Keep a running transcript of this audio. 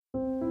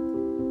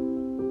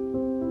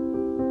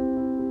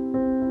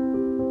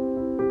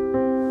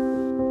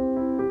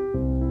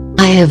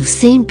I have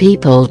seen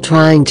people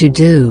trying to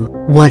do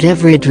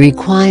whatever it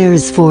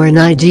requires for an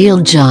ideal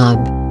job.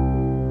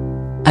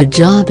 A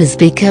job has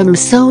become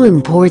so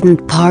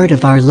important part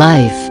of our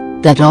life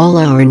that all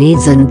our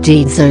needs and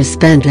deeds are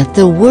spent at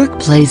the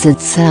workplace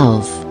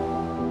itself.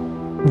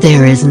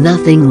 There is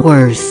nothing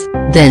worse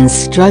than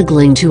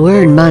struggling to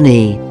earn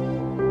money.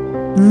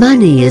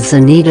 Money is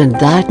a need, and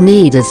that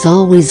need is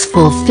always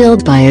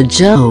fulfilled by a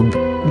job,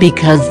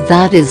 because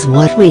that is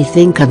what we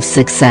think of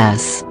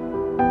success.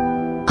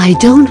 I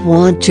don't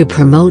want to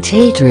promote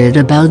hatred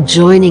about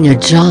joining a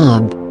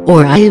job,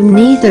 or I am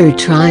neither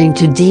trying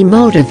to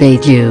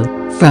demotivate you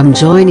from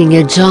joining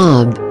a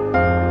job.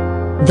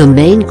 The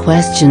main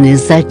question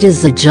is that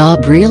does a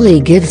job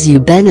really gives you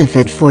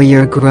benefit for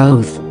your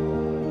growth?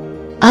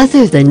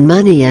 Other than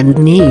money and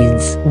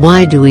needs,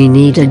 why do we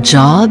need a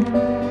job?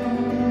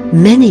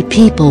 Many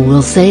people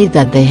will say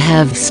that they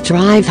have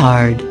strive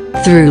hard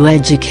through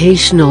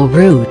educational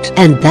route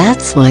and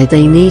that's why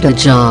they need a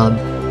job.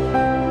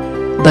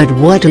 But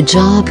what a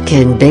job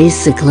can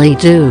basically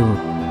do?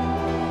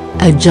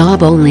 A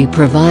job only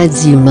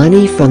provides you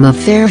money from a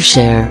fair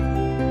share.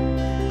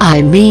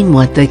 I mean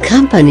what the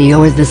company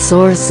or the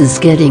source is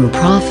getting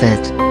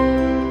profit.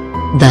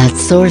 That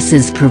source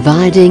is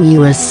providing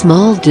you a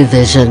small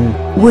division,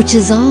 which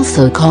is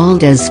also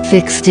called as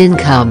fixed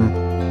income.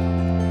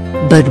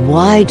 But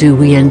why do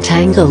we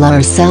entangle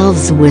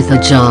ourselves with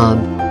a job?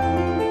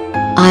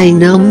 I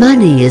know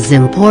money is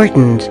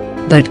important,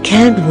 but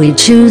can't we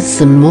choose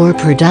some more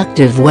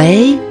productive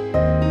way?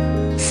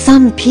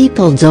 Some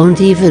people don't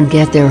even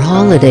get their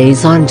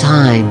holidays on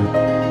time.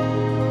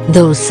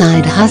 Though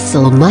side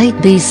hustle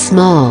might be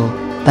small,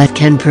 but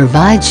can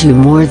provide you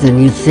more than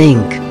you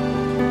think.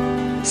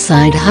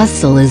 Side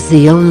hustle is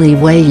the only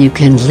way you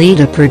can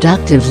lead a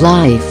productive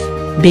life,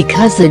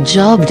 because a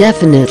job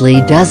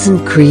definitely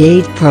doesn't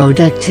create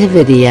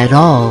productivity at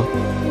all.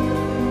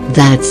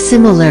 That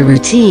similar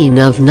routine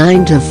of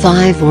 9 to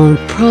 5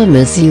 won't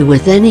promise you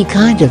with any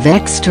kind of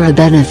extra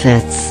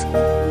benefits.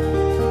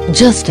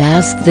 Just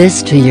ask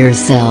this to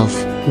yourself,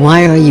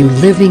 why are you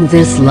living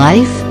this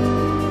life?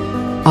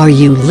 Are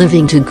you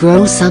living to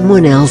grow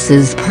someone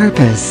else's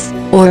purpose,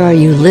 or are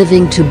you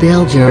living to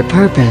build your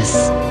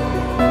purpose?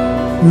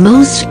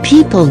 Most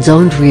people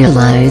don't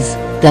realize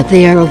that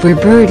they are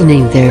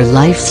overburdening their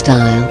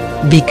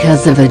lifestyle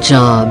because of a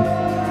job.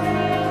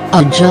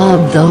 A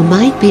job though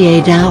might be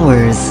 8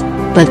 hours,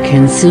 but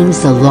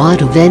consumes a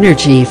lot of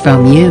energy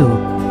from you.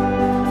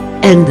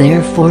 And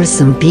therefore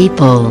some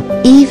people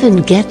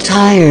even get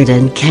tired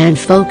and can't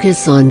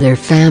focus on their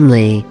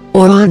family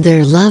or on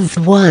their loved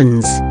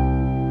ones.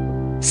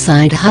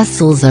 Side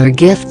hustles are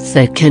gifts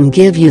that can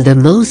give you the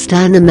most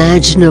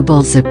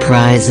unimaginable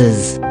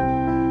surprises.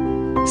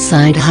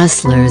 Side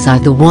hustlers are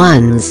the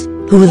ones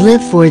who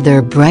live for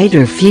their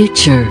brighter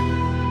future.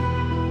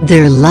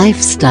 Their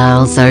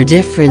lifestyles are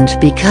different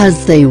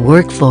because they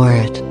work for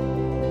it.